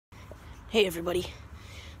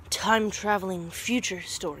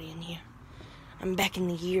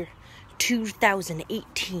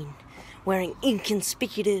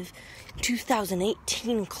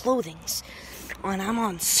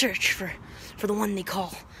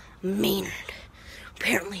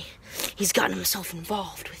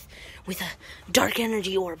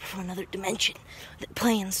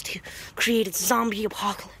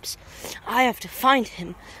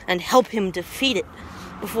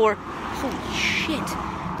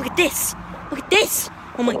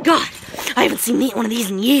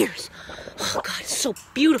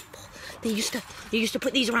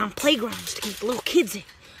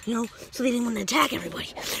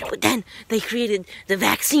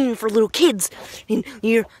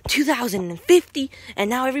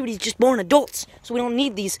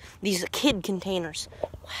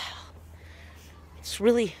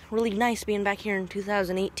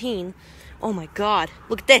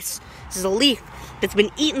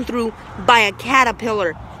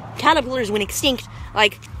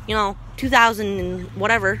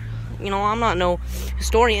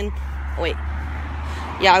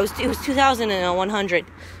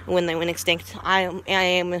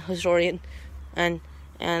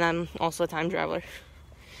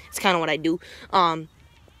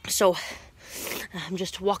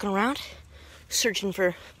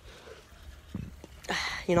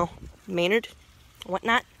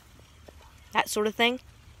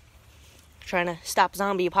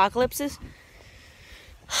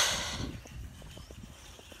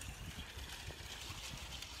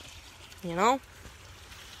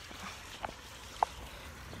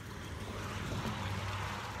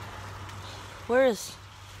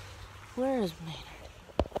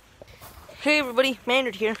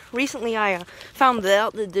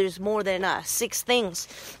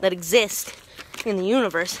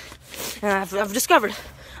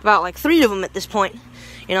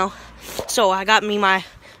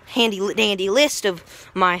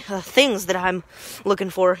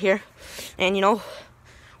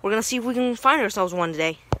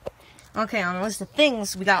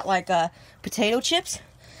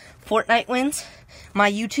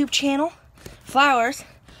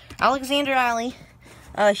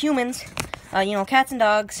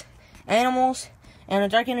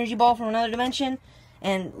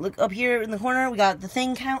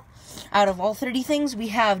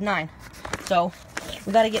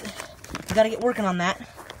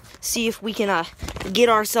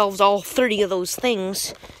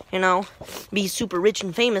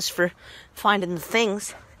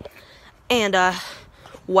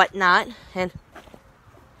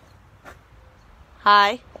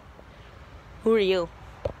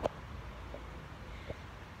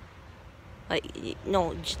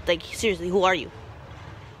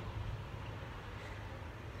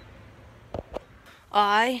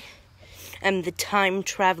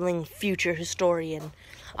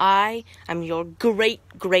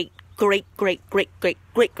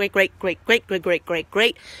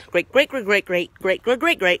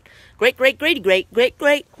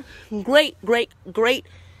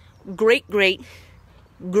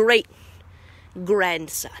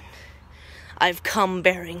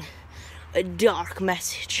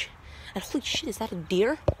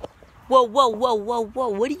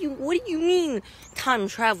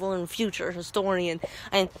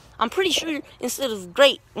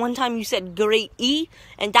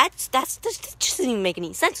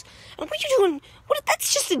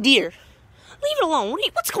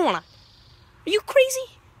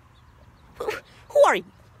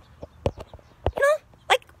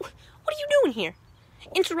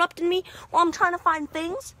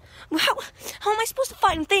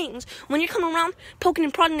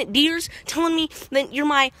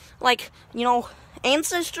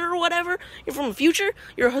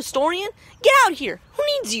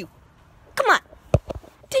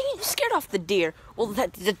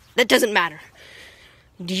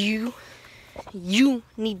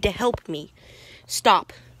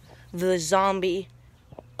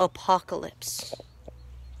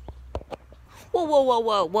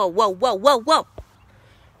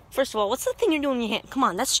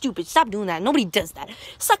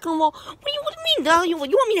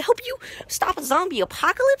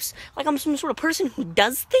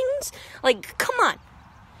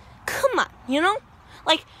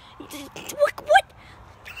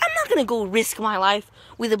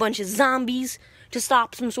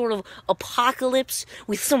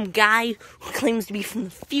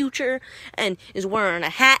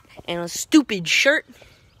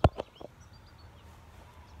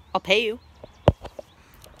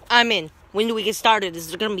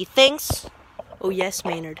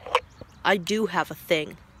I do have a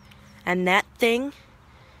thing. And that thing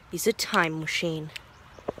is a time machine.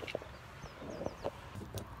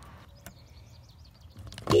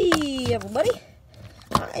 Hey, everybody.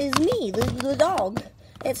 It's me, the dog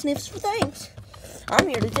that sniffs for things. I'm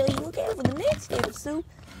here to tell you, look out for the next episode,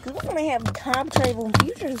 because we're going to have a time traveling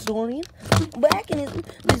future historian back in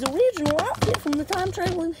his original outfit from the time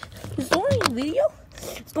traveling historian video.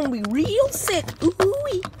 It's going to be real sick.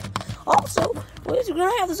 Ooh-wee. Also, we're going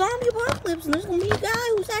to have the zombie apocalypse, and there's going to be a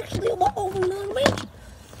guy who's actually evolved from another dimension.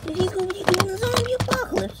 And he's going to be doing the zombie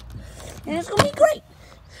apocalypse. And it's going to be great.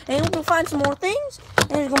 And we're going to find some more things, and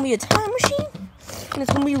there's going to be a time machine, and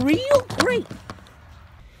it's going to be real great.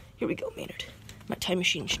 Here we go, Maynard. My time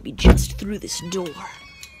machine should be just through this door.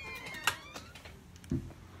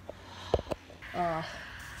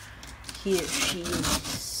 Here she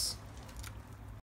is.